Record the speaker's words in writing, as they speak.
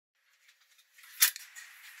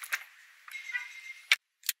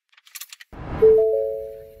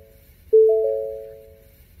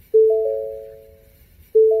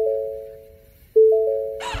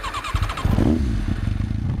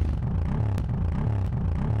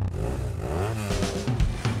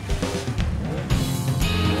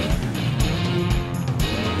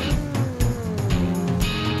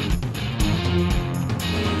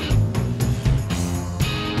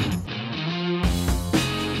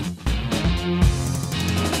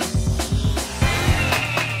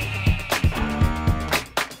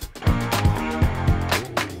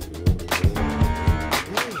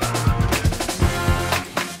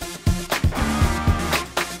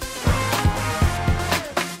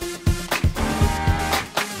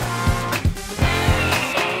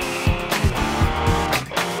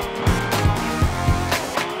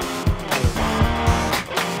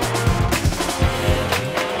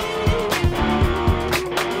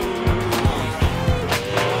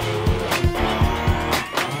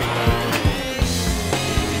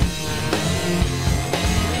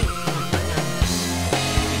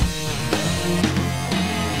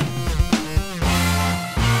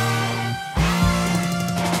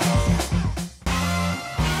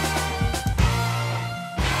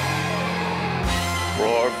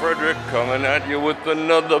Fredrik coming at you with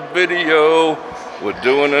another video. We're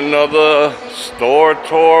doing another store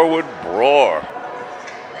tour with Bror.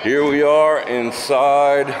 Here we are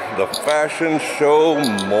inside the Fashion Show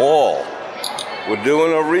Mall. We're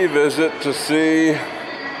doing a revisit to see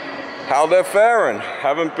how they're faring.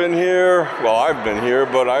 Haven't been here, well, I've been here,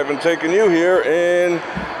 but I haven't taken you here in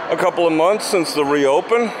a couple of months since the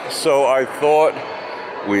reopen, so I thought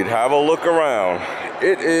we'd have a look around.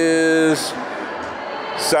 It is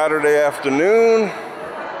Saturday afternoon,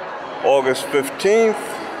 August 14th,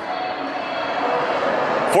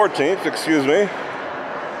 excuse me,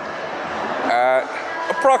 at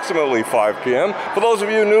approximately 5 p.m. For those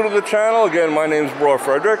of you new to the channel, again, my name's Bror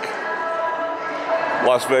Fredrik,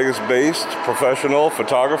 Las Vegas-based professional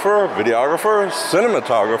photographer, videographer,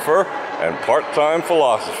 cinematographer, and part-time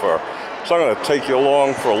philosopher. So I'm going to take you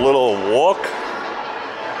along for a little walk.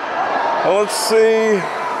 And let's see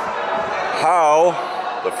how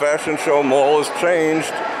the Fashion Show Mall has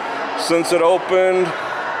changed since it opened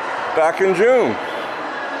back in June.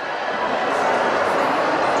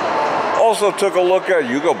 Also took a look at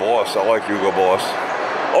Hugo Boss. I like Hugo Boss.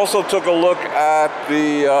 Also took a look at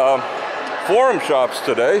the Forum shops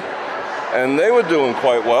today, and they were doing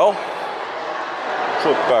quite well. Let's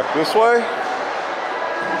look back this way.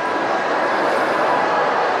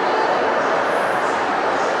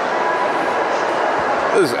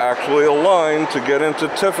 There's actually a line to get into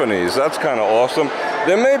Tiffany's. That's kind of awesome.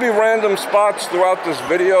 There may be random spots throughout this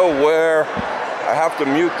video where I have to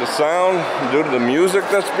mute the sound due to the music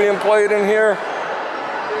that's being played in here.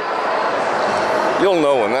 You'll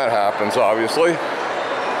know when that happens, obviously.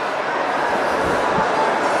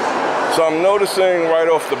 So I'm noticing right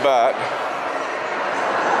off the bat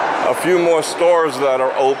a few more stores that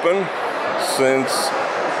are open since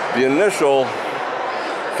the initial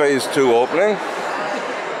phase 2 opening.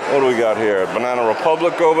 What do we got here? Banana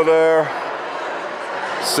Republic over there,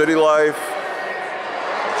 City Life.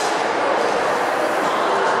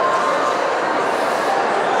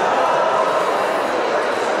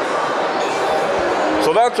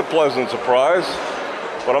 So that's a pleasant surprise,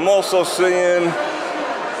 but I'm also seeing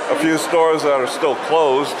a few stores that are still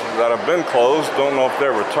closed, that have been closed. Don't know if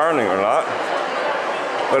they're returning or not.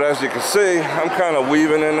 But as you can see, I'm kind of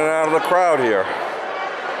weaving in and out of the crowd here.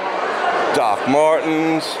 Doc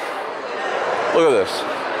Martens. Look at this.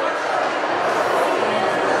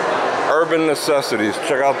 Urban Necessities.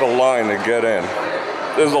 Check out the line to get in.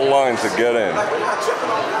 There's a line to get in.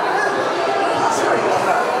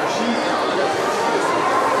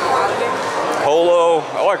 Polo.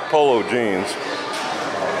 I like polo jeans.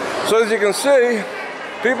 So as you can see,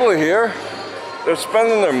 people are here. They're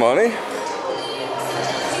spending their money.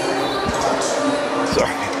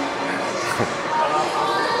 Sorry.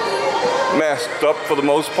 Masked up for the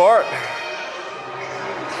most part.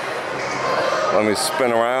 Let me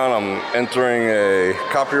spin around. I'm entering a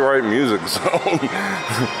copyright music zone.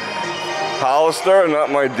 Hollister, not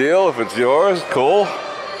my deal. If it's yours, cool.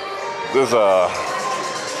 There's a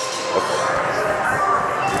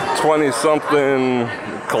 20-something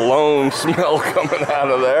cologne smell coming out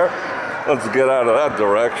of there. Let's get out of that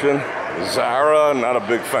direction. Zara, not a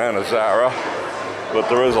big fan of Zara, but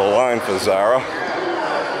there is a line for Zara.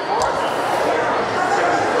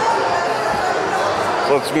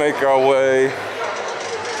 Let's make our way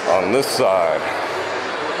on this side.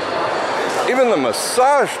 Even the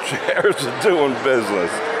massage chairs are doing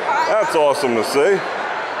business. That's awesome to see.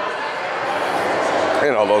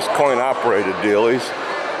 You know, those coin-operated dealies.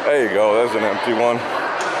 There you go, there's an empty one.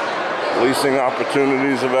 Leasing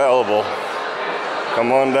opportunities available.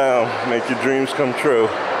 Come on down, make your dreams come true.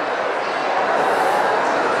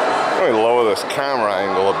 Let me lower this camera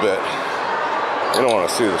angle a bit. You don't want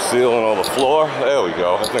to see the ceiling or the floor. There we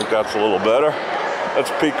go. I think that's a little better.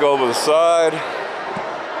 Let's peek over the side.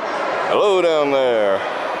 Hello down there.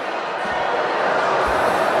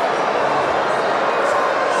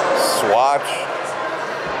 Swatch.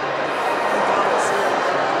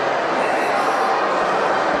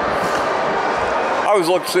 I always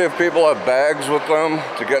look to see if people have bags with them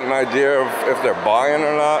to get an idea of if they're buying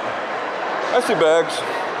or not. I see bags.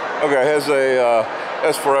 Okay, here's a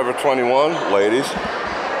that's Forever 21, ladies.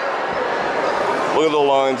 Look at the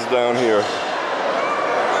lines down here.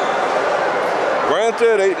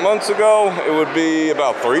 Granted, 8 months ago, it would be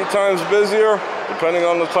about 3 times busier, depending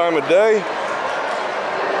on the time of day.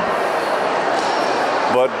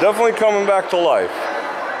 But definitely coming back to life.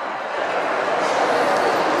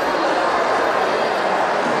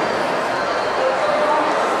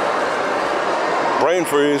 Brain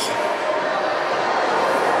freeze.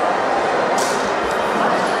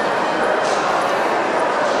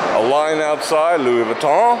 A line outside, Louis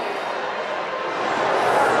Vuitton.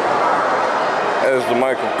 There's the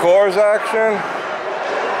Michael Kors action.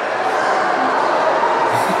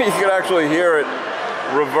 You can actually hear it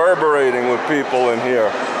reverberating with people in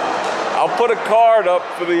here. I'll put a card up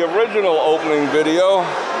for the original opening video.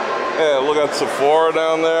 Yeah, look at Sephora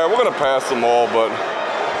down there. We're gonna pass them all, but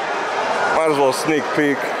might as well sneak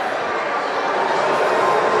peek.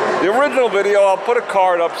 The original video, I'll put a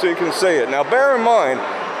card up so you can see it. Now bear in mind,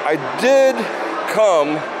 I did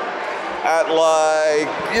come at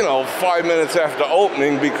like, you know, 5 minutes after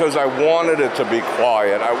opening because I wanted it to be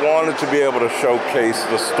quiet. I wanted to be able to showcase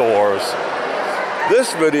the stores.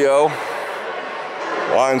 This video,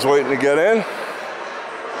 line's waiting to get in.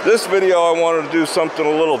 This video I wanted to do something a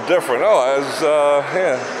little different.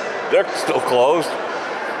 Yeah, they're still closed.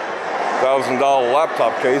 $1,000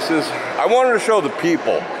 laptop cases. I wanted to show the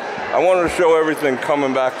people. I wanted to show everything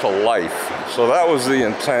coming back to life. So that was the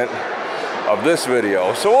intent of this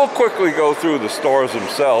video. So we'll quickly go through the stores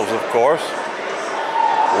themselves, of course.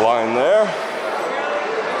 Line there.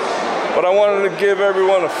 But I wanted to give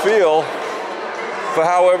everyone a feel for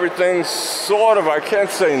how everything's sort of, I can't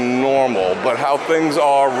say normal, but how things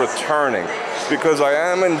are returning. Because I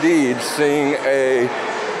am indeed seeing a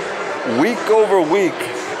week over week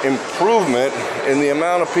improvement in the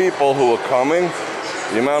amount of people who are coming,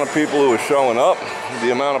 the amount of people who are showing up,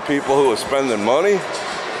 the amount of people who are spending money,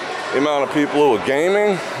 the amount of people who are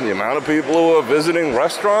gaming, the amount of people who are visiting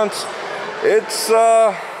restaurants. It's,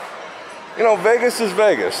 you know, Vegas is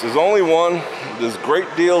Vegas. There's only one. There's great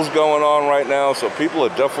deals going on right now, so people are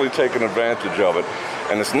definitely taking advantage of it.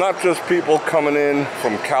 And it's not just people coming in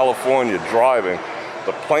from California driving.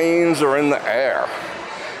 The planes are in the air.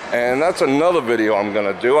 And that's another video I'm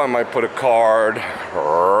gonna do. I might put a card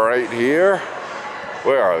right here.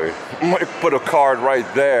 Where are they? I might put a card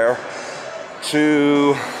right there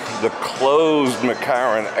to the closed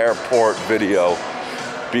McCarran Airport video,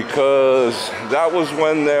 because that was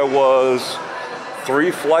when there was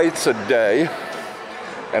 3 flights a day,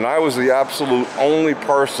 and I was the absolute only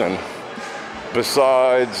person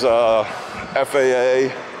besides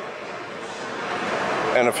FAA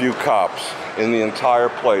and a few cops in the entire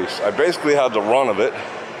place. I basically had the run of it.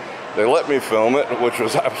 They let me film it, which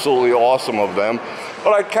was absolutely awesome of them,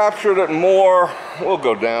 but I captured it more. We'll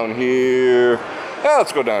go down here. Yeah,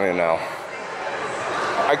 let's go down here now.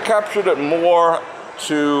 I captured it more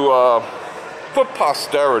to, for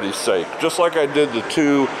posterity's sake, just like I did the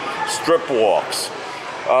 2 strip walks.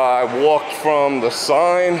 I walked from the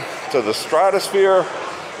sign to the Stratosphere,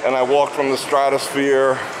 and I walked from the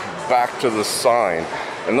Stratosphere back to the sign.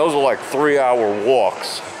 And those are like 3-hour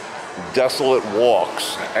walks, desolate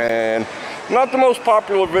walks. And not the most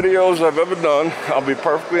popular videos I've ever done, I'll be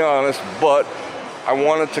perfectly honest, but I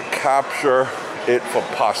wanted to capture it for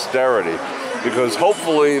posterity, because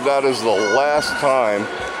hopefully that is the last time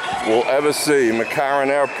we'll ever see McCarran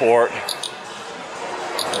Airport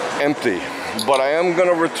empty. But I am going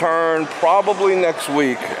to return probably next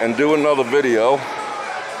week and do another video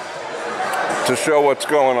to show what's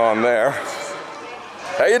going on there.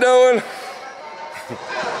 How you doing?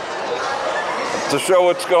 To show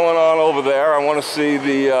what's going on over there. I want to see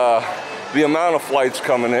the amount of flights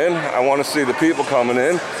coming in. I want to see the people coming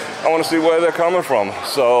in. I want to see where they're coming from.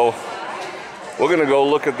 So we're going to go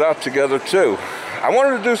look at that together too. I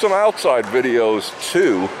wanted to do some outside videos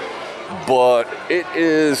too, but it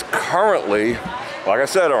is currently, like I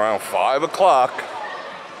said, around 5 o'clock,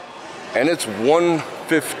 and it's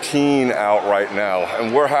 1:15 out right now,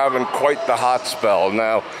 and we're having quite the hot spell.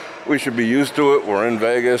 Now, we should be used to it. We're in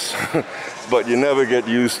Vegas, but you never get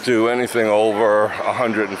used to anything over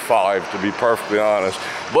 105, to be perfectly honest.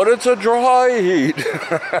 But it's a dry heat.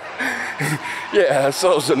 Yeah,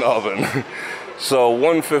 so's an oven. So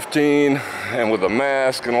 1:15, and with a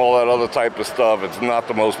mask and all that other type of stuff, it's not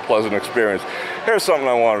the most pleasant experience. Here's something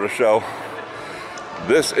I wanted to show.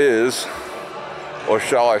 This is, or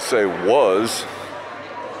shall I say was,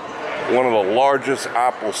 one of the largest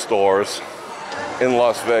Apple stores in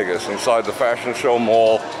Las Vegas, inside the Fashion Show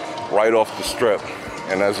Mall, right off the strip.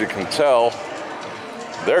 And as you can tell,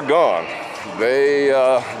 they're gone.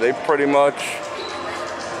 They pretty much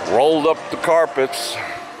rolled up the carpets,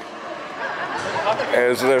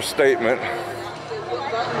 as their statement.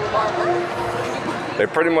 They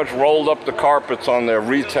pretty much rolled up the carpets on their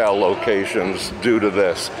retail locations due to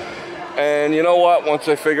this. And you know what? Once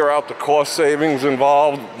they figure out the cost savings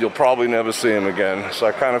involved, you'll probably never see them again. So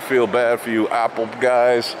I kind of feel bad for you Apple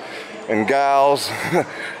guys and gals.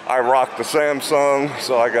 I rock the Samsung,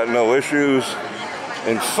 so I got no issues.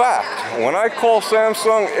 In fact, when I call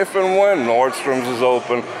Samsung, if and when Nordstrom's is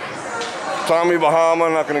open, Tommy Bahama,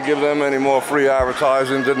 not going to give them any more free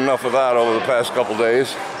advertising. Did enough of that over the past couple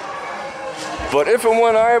days. But if and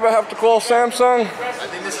when I ever have to call Samsung,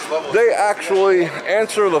 they actually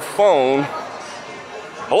answer the phone.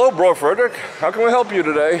 Hello, Bror Fredrik. How can we help you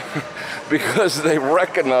today? Because they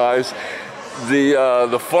recognize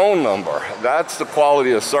the phone number. That's the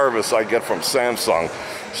quality of service I get from Samsung.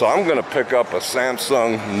 So I'm going to pick up a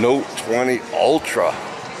Samsung Note 20 Ultra.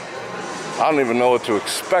 I don't even know what to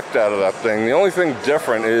expect out of that thing. The only thing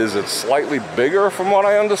different is it's slightly bigger from what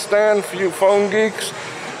I understand for you phone geeks.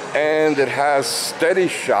 And it has steady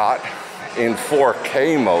shot in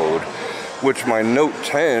 4K mode, which my Note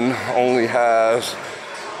 10 only has,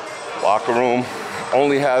 locker room,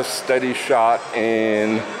 only has steady shot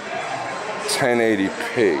in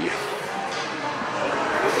 1080p.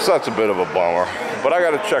 So that's a bit of a bummer. But I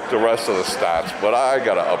gotta check the rest of the stats, but I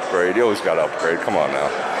gotta upgrade. You always gotta upgrade, come on now.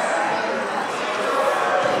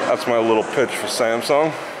 That's my little pitch for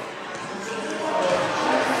Samsung.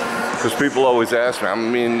 Because people always ask me, I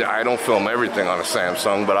mean, I don't film everything on a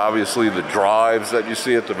Samsung, but obviously the drives that you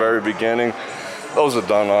see at the very beginning, those are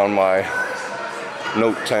done on my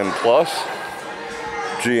Note 10 Plus,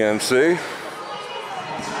 GNC.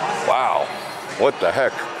 Wow, what the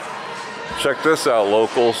heck. Check this out,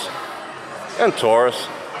 locals and tourists.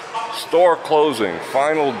 Store closing,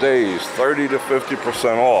 final days, 30 to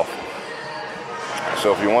 50% off.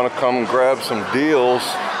 So if you want to come and grab some deals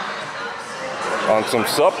on some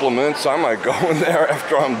supplements, I might go in there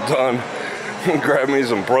after I'm done and grab me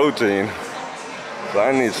some protein. So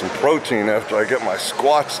I need some protein after I get my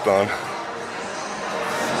squats done.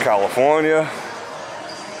 California.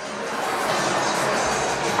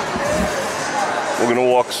 We're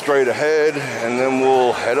gonna walk straight ahead and then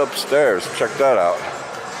we'll head upstairs. Check that out.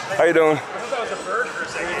 How you doing?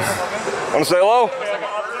 Want to say hello?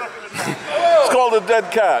 It's called a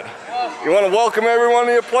dead cat. You want to welcome everyone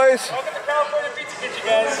to your place? Welcome to California Pizza Kitchen,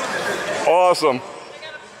 guys. Awesome.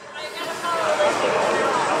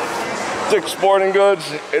 Dick's Sporting Goods.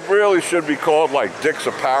 It really should be called like Dick's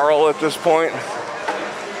Apparel at this point.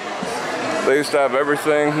 They used to have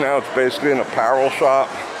everything. Now it's basically an apparel shop.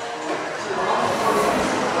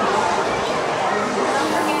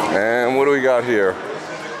 And what do we got here?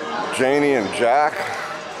 Janie and Jack.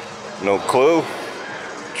 No clue.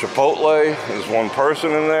 Chipotle. There's one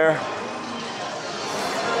person in there.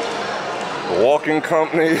 The Walking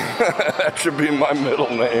Company. That should be my middle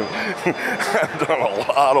name. I've done a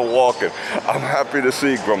lot of walking. I'm happy to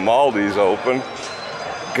see Grimaldi's open.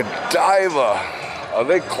 Godiva. Are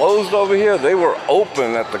they closed over here? They were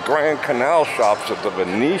open at the Grand Canal shops at the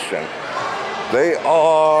Venetian. They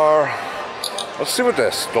are... Let's see what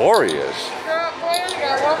their story is.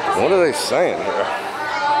 What are they saying here?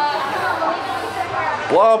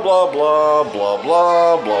 Blah, blah, blah, blah,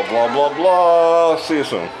 blah, blah, blah, blah, blah. See you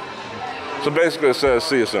soon. So basically it says,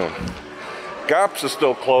 see you soon. Gap's are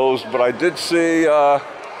still closed, but I did see the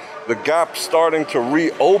Gap starting to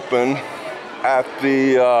reopen at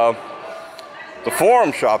the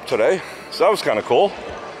Forum shop today. So that was kind of cool.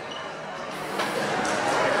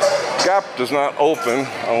 Gap does not open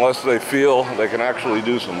unless they feel they can actually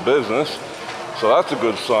do some business. So that's a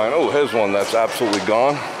good sign. Oh, here's one that's absolutely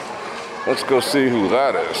gone. Let's go see who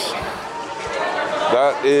that is.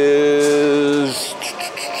 That is...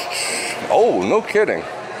 Oh, no kidding.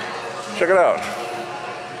 Check it out.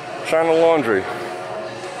 China Laundry.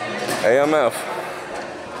 AMF.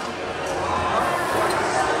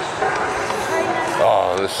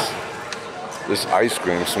 Oh, this ice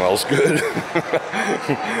cream smells good.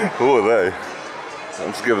 Who are they?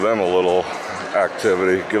 Let's give them a little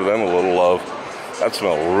activity. Give them a little love. That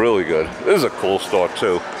smells really good. This is a cool store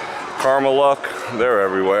too. Karma-Luck, they're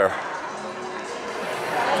everywhere.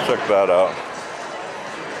 Check that out.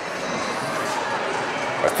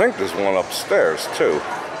 I think there's one upstairs too.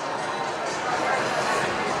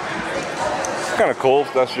 Kind of cool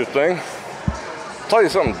if that's your thing. I'll tell you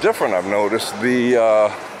something different I've noticed. The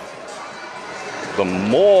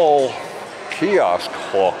mall kiosk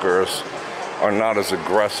hawkers are not as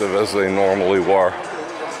aggressive as they normally were.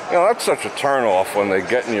 You know, that's such a turnoff when they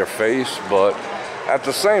get in your face, but at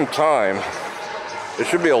the same time, it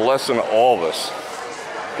should be a lesson to all of us.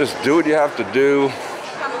 Just do what you have to do.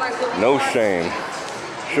 No shame.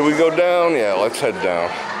 Should we go down? Yeah, let's head down.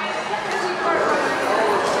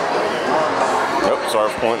 Yep, sorry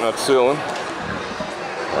for pointing at the ceiling.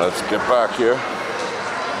 Let's get back here.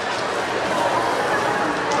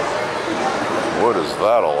 What is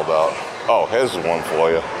that all about? Oh, here's one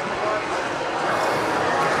for you.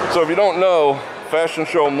 So if you don't know, Fashion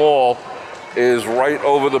Show Mall is right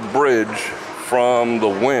over the bridge from the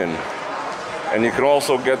Wynn. and you can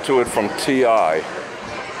also get to it from TI.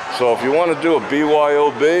 So if you want to do a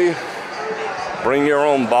BYOB, bring your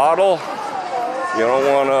own bottle. You don't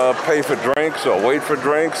want to pay for drinks or wait for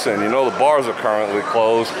drinks, and you know the bars are currently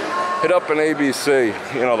closed, hit up an ABC.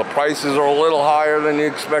 You know, the prices are a little higher than you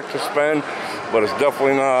expect to spend, but it's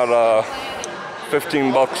definitely not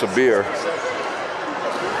 15 bucks a beer.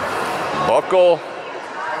 Buckle.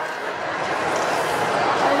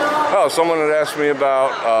 Oh, someone had asked me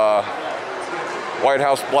about White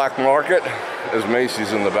House Black Market. There's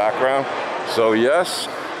Macy's in the background. So yes,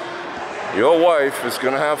 your wife is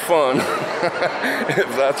gonna have fun.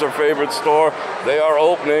 If that's her favorite store, they are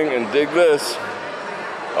opening, and dig this,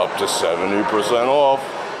 up to 70% off.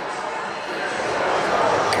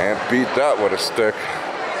 Can't beat that with a stick.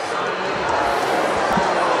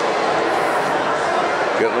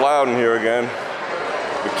 Getting loud in here again.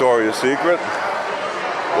 Victoria's Secret.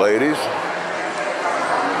 Ladies.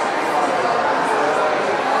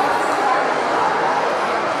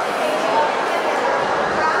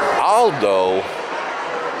 Aldo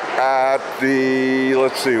at the,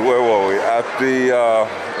 let's see, where were we? At the,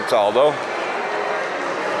 it's Aldo.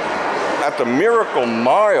 At the Miracle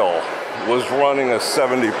Mile was running a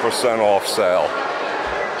 70% off sale.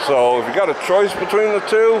 So if you got a choice between the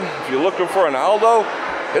two, if you're looking for an Aldo,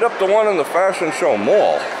 hit up the one in the Fashion Show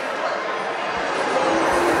Mall.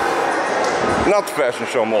 Not the Fashion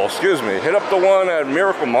Show Mall, excuse me. Hit up the one at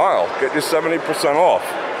Miracle Mile. Get you 70% off.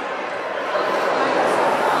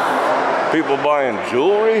 People buying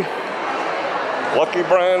jewelry. Lucky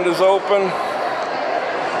Brand is open.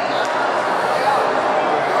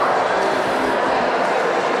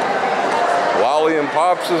 Lolly and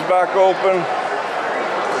Pops is back open.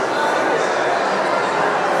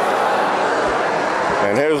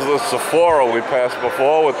 And here's the Sephora we passed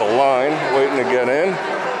before with the line waiting to get in.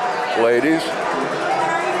 Ladies.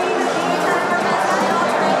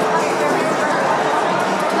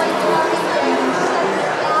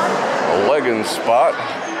 A leggings spot.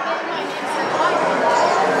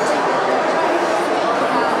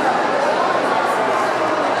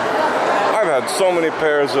 I've had so many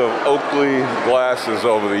pairs of Oakley glasses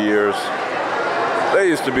over the years. They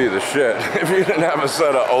used to be the shit. If you didn't have a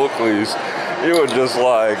set of Oakleys, you were just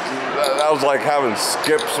like, that was like having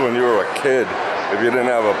skips when you were a kid. If you didn't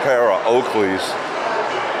have a pair of Oakleys.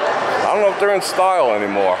 I don't know if they're in style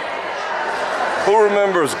anymore. Who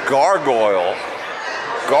remembers Gargoyle?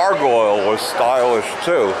 Gargoyle was stylish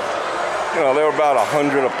too. You know, they were about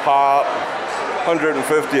 100 a pop,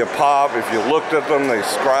 150 a pop. If you looked at them, they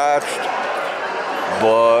scratched,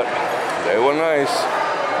 but they were nice.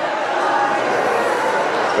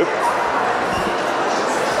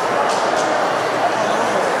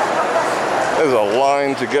 There's a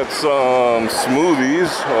line to get some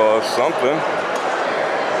smoothies or something.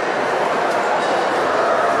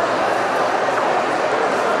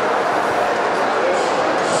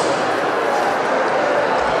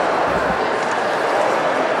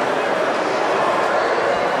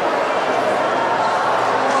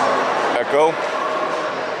 Echo.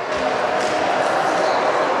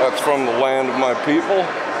 That's from the land of my people.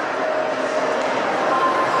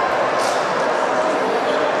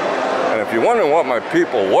 If you're wondering what my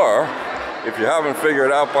people were, if you haven't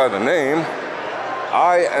figured out by the name,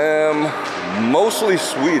 I am mostly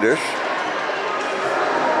Swedish,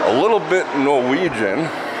 a little bit Norwegian,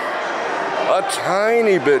 a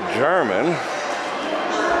tiny bit German,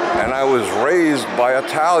 and I was raised by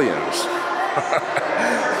Italians.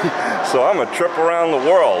 So I'm a trip around the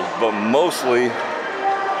world, but mostly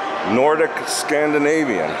Nordic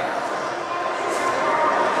Scandinavian.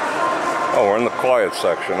 Oh, we're in the quiet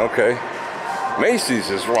section, okay. Macy's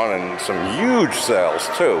is running some huge sales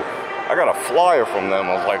too. I got a flyer from them.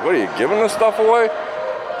 I was like, what are you giving this stuff away?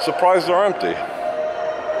 Surprised they're empty.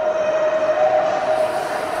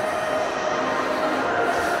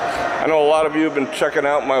 I know a lot of you have been checking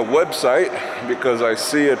out my website because I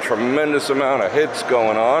see a tremendous amount of hits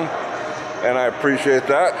going on, and I appreciate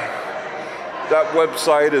that. That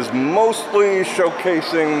website is mostly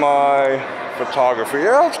showcasing my photography.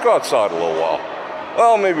 Yeah, let's go outside a little while.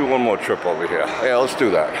 Well, maybe one more trip over here. Yeah, let's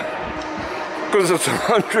do that. Because it's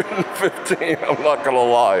 115, I'm not gonna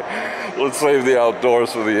lie. Let's save the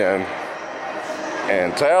outdoors for the end.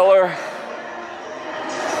 And Taylor,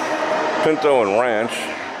 Pinto and Ranch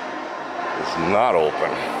is not open.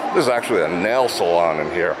 There's actually a nail salon in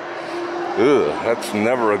here. Ugh, that's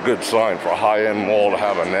never a good sign for a high-end mall to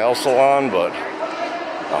have a nail salon, but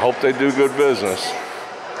I hope they do good business.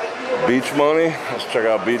 Beach Money, let's check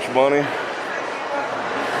out Beach Money.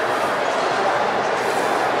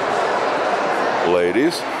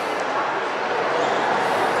 Ladies.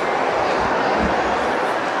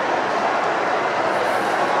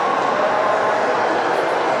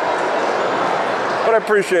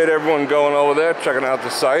 appreciate everyone going over there, checking out the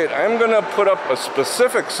site. I'm gonna put up a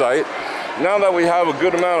specific site now that we have a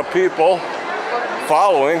good amount of people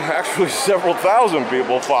following, actually several thousand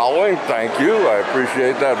people following. Thank you, I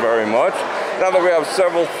appreciate that very much. Now that we have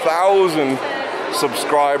several thousand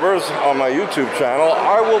subscribers on my YouTube channel,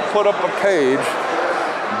 I will put up a page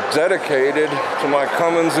dedicated to my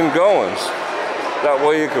comings and goings. That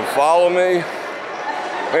way you can follow me.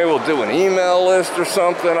 Maybe we'll do an email list or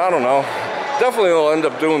something, I don't know. Definitely we'll end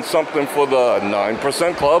up doing something for the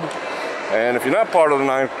 9% Club. And if you're not part of the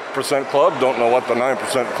 9% Club, don't know what the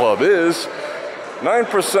 9% Club is,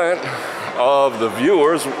 9% of the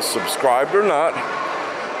viewers, subscribed or not,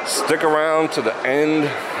 stick around to the end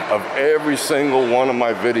of every single one of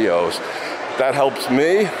my videos. That helps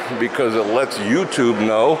me because it lets YouTube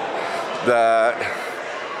know that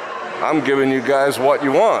I'm giving you guys what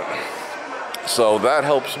you want. So that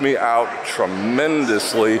helps me out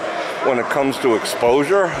tremendously when it comes to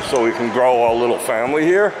exposure, so we can grow our little family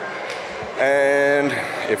here. And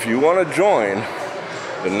if you want to join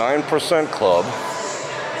the 9% Club,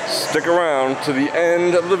 stick around to the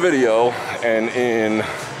end of the video, and in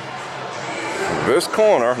this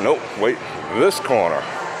corner, this corner,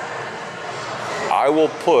 I will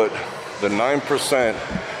put the 9%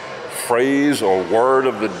 phrase or word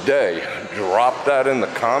of the day. Drop that in the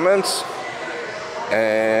comments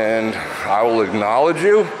and I will acknowledge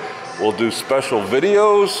you. We'll do special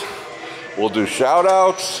videos, we'll do shout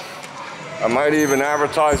outs, I might even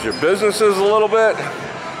advertise your businesses a little bit.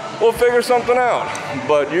 We'll figure something out.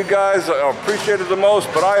 But you guys are appreciated the most,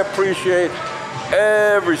 but I appreciate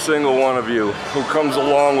every single one of you who comes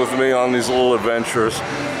along with me on these little adventures.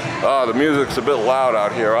 The music's a bit loud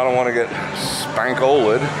out here. I don't want to get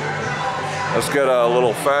spank-oled. Let's get a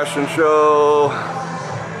little fashion show.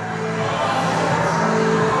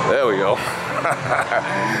 There we go.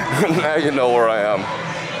 Now you know where I am.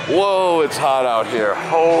 Whoa, it's hot out here.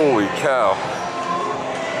 Holy cow.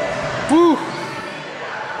 Whew.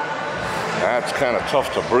 That's kind of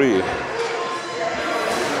tough to breathe.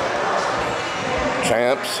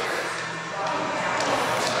 Champs.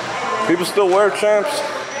 People still wear champs?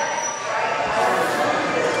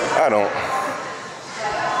 I don't.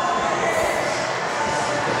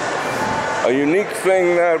 A unique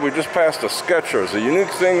thing that we just passed a Skechers. A unique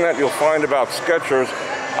thing that you'll find about Skechers,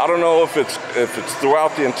 I don't know if it's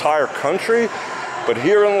throughout the entire country, but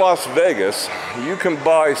here in Las Vegas, you can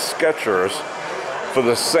buy Skechers for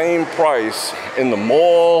the same price in the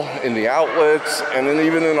mall, in the outlets, and then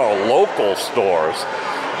even in our local stores.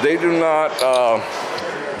 They don't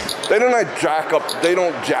jack up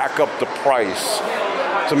the price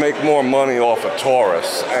to make more money off of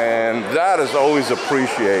tourists, and that is always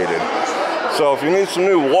appreciated. So if you need some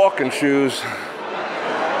new walking shoes,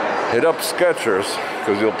 hit up Skechers,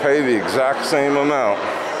 because you'll pay the exact same amount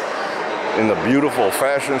in the beautiful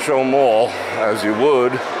Fashion Show Mall as you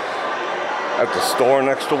would at the store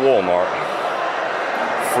next to Walmart.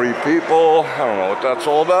 Free people, I don't know what that's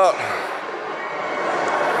all about.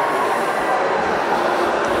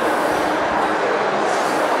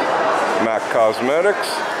 MAC Cosmetics,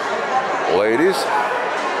 ladies,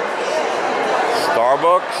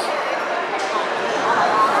 Starbucks.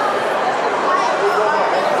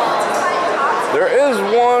 There is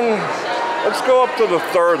one, let's go up to the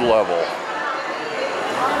 3rd level.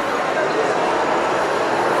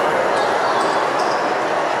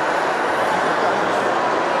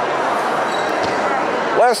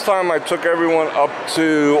 Last time I took everyone all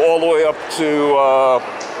the way up to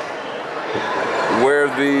where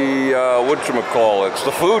the, whatchamacallits,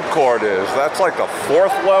 the food court is. That's like the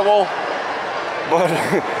 4th level. But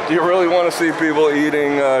do you really want to see people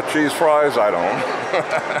eating cheese fries? I don't.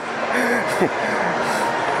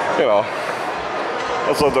 You know,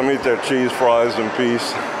 let's let them eat their cheese fries in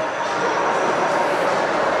peace.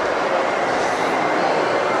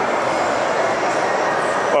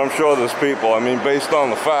 But I'm sure there's people, I mean, based on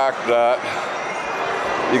the fact that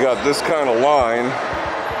you got this kind of line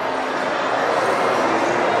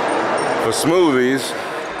for smoothies,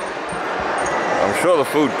 I'm sure the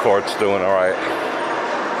food court's doing all right.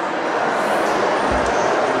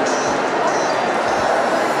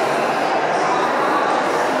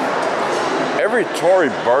 Every Tory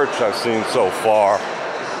Burch I've seen so far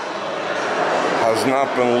has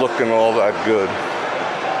not been looking all that good.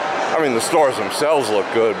 I mean, the stores themselves look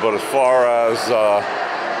good, but as far as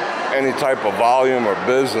any type of volume or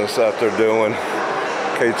business that they're doing,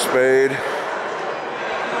 Kate Spade,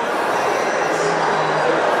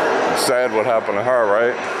 it's sad what happened to her,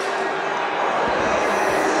 right?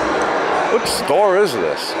 What store is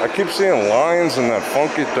this? I keep seeing lines in that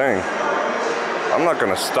funky thing. I'm not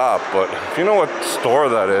gonna stop, but if you know what store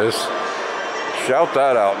that is, shout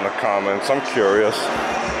that out in the comments. I'm curious.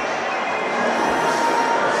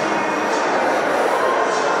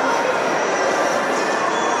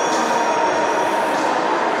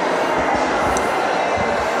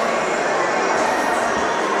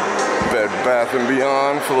 Bed Bath &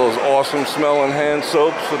 Beyond for those awesome smelling hand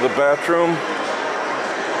soaps for the bathroom.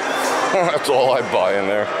 That's all I buy in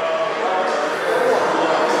there.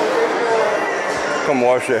 Come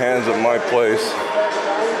wash your hands at my place.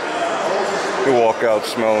 You walk out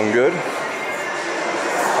smelling good.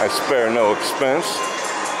 I spare no expense.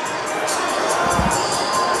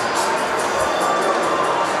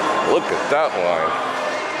 Look at that line.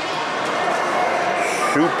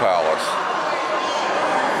 Shoe Palace.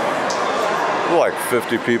 Like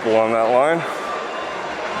 50 people on that line.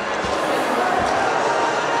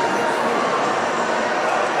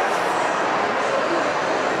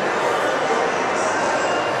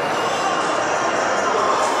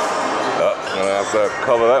 I'm gonna have to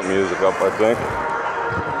cover that music up, I think.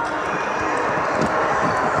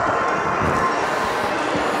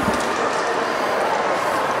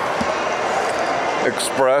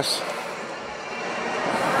 Express.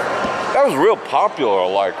 That was real popular,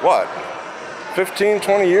 like what? 15,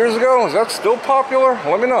 20 years ago? Is that still popular?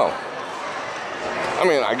 Let me know. I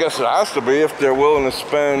mean, I guess it has to be if they're willing to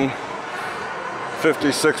spend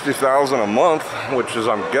 $50,000, $60,000 a month, which is,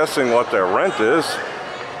 I'm guessing, what their rent is.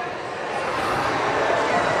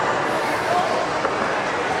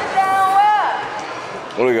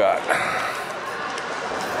 What do we got?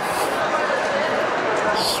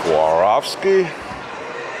 Swarovski.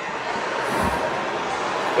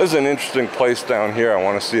 There's an interesting place down here. I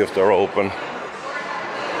want to see if they're open.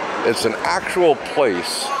 It's an actual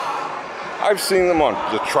place. I've seen them on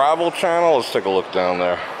the Travel Channel. Let's take a look down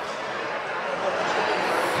there.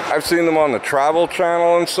 I've seen them on the Travel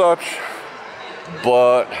Channel and such,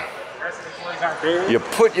 but you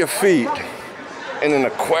put your feet in an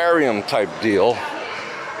aquarium type deal,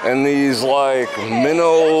 and these like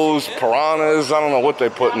minnows, piranhas, I don't know what they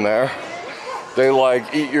put in there. They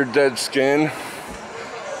like eat your dead skin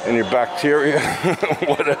and your bacteria,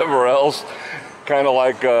 whatever else. Kind of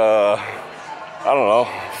like, I don't know,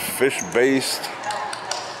 fish-based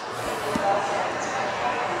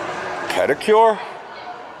pedicure?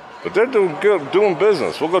 But they're doing good, doing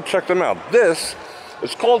business. We'll go check them out. This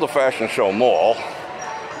is called the Fashion Show Mall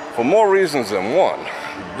for more reasons than one.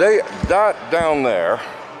 That down there,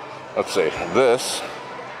 let's see, this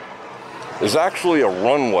is actually a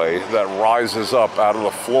runway that rises up out of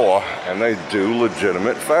the floor, and they do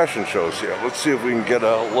legitimate fashion shows here. Let's see if we can get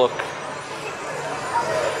a look.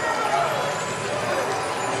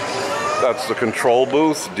 That's the control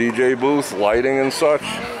booth, DJ booth, lighting and such.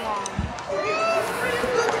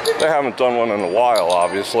 They haven't done one in a while,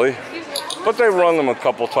 obviously, but they run them a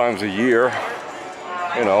couple times a year.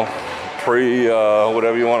 You know,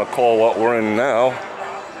 whatever you want to call what we're in now.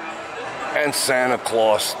 And Santa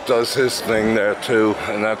Claus does his thing there too,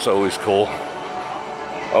 and that's always cool.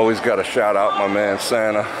 Always got to shout out my man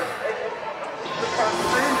Santa.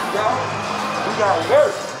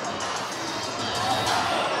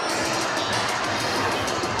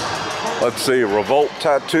 Let's see, Revolt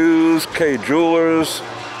Tattoos, K Jewelers.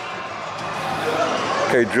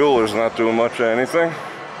 K Jewelers not doing much of anything.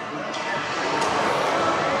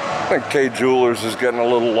 I think K Jewelers is getting a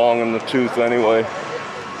little long in the tooth anyway.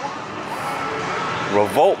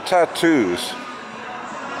 Revolt Tattoos.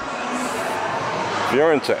 If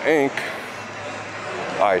you're into ink,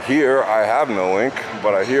 I have no ink,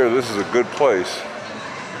 but I hear this is a good place.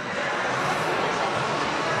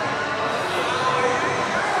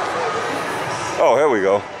 Oh, here we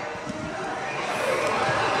go.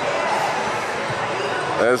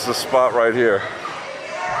 There's the spot right here.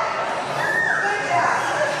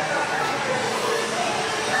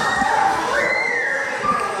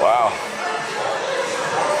 Wow.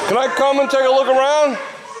 Can I come and take a look around?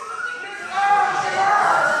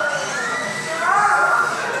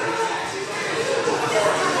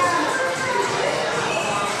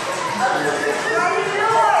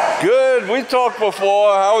 Good, we talked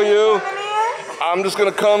before. How are you? I'm just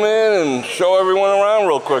gonna come in and show everyone around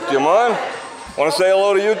real quick. Do you mind? Want to say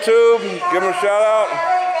hello to YouTube? Give them a shout out?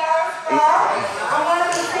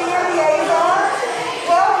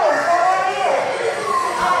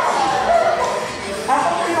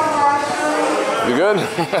 You good?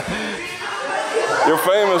 You're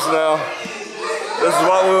famous now. This is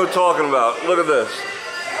what we were talking about. Look at this.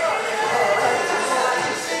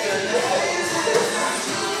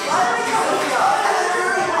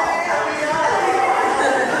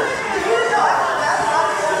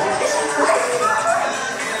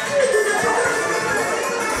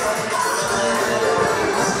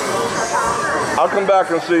 I'll come back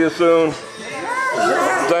and see you soon.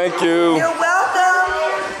 Thank you. You're welcome.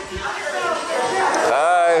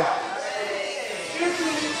 Hi.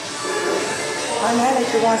 Our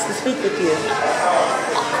manager wants to speak with you.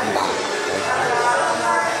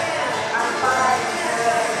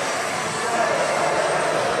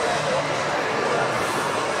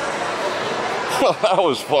 Well, that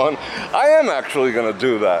was fun. I am actually going to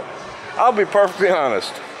do that. I'll be perfectly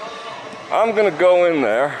honest. I'm going to go in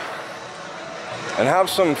there and have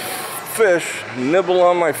some fish nibble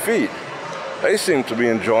on my feet. They seem to be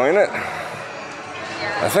enjoying it.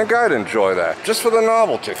 I think I'd enjoy that, just for the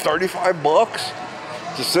novelty. 35 bucks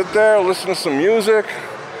to sit there, listen to some music,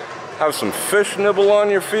 have some fish nibble on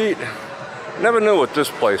your feet. Never knew what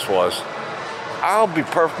this place was. I'll be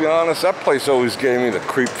perfectly honest, that place always gave me the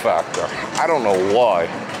creep factor. I don't know why.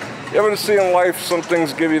 You ever see in life some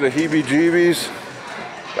things give you the heebie-jeebies?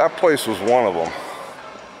 That place was one of them.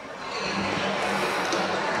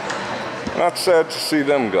 Not sad to see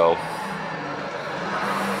them go.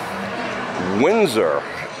 Windsor,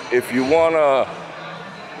 if you want to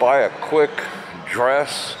buy a quick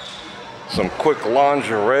dress, some quick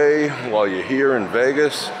lingerie while you're here in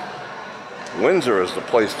Vegas, Windsor is the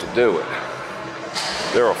place to do it.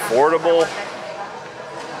 They're affordable,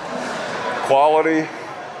 quality.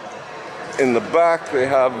 In the back, they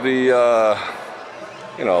have the,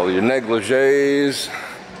 you know, your negligees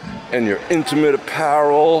and your intimate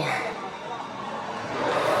apparel.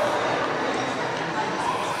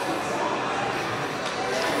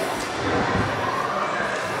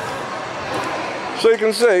 So you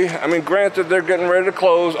can see, I mean, granted, they're getting ready to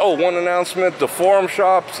close. Oh, one announcement, the Forum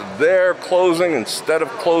shops, they're closing. Instead of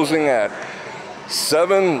closing at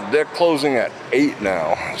 7, they're closing at 8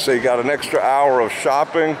 now. So you got an extra hour of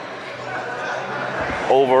shopping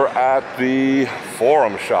over at the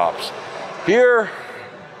Forum shops. Here,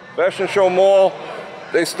 Fashion Show Mall,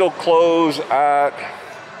 they still close at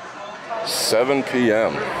 7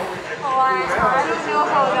 p.m. Oh, I don't know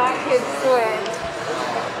how that kid switched.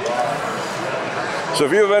 So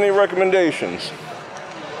if you have any recommendations,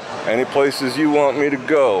 any places you want me to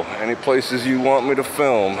go, any places you want me to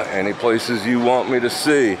film, any places you want me to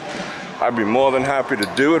see, I'd be more than happy to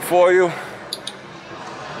do it for you.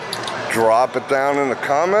 Drop it down in the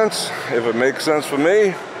comments if it makes sense for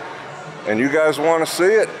me and you guys want to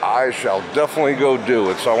see it. I shall definitely go do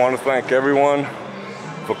it. So I want to thank everyone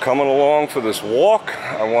for coming along for this walk.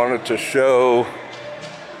 I wanted to show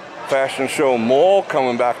Fashion Show Mall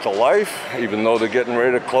coming back to life. Even though they're getting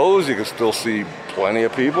ready to close, you can still see plenty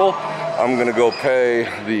of people. I'm gonna go pay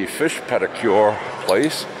the fish pedicure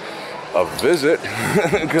place a visit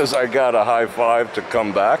because I got a high five to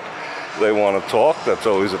come back. They want to talk, that's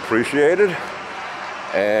always appreciated.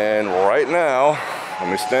 And right now, let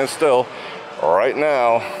me stand still. Right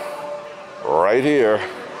now, right here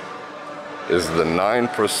is the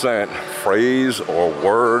 9% phrase or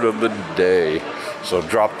word of the day. So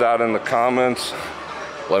drop that in the comments.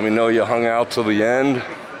 Let me know you hung out till the end.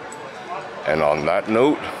 And on that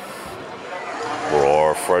note,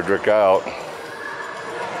 Bror Fredrik out.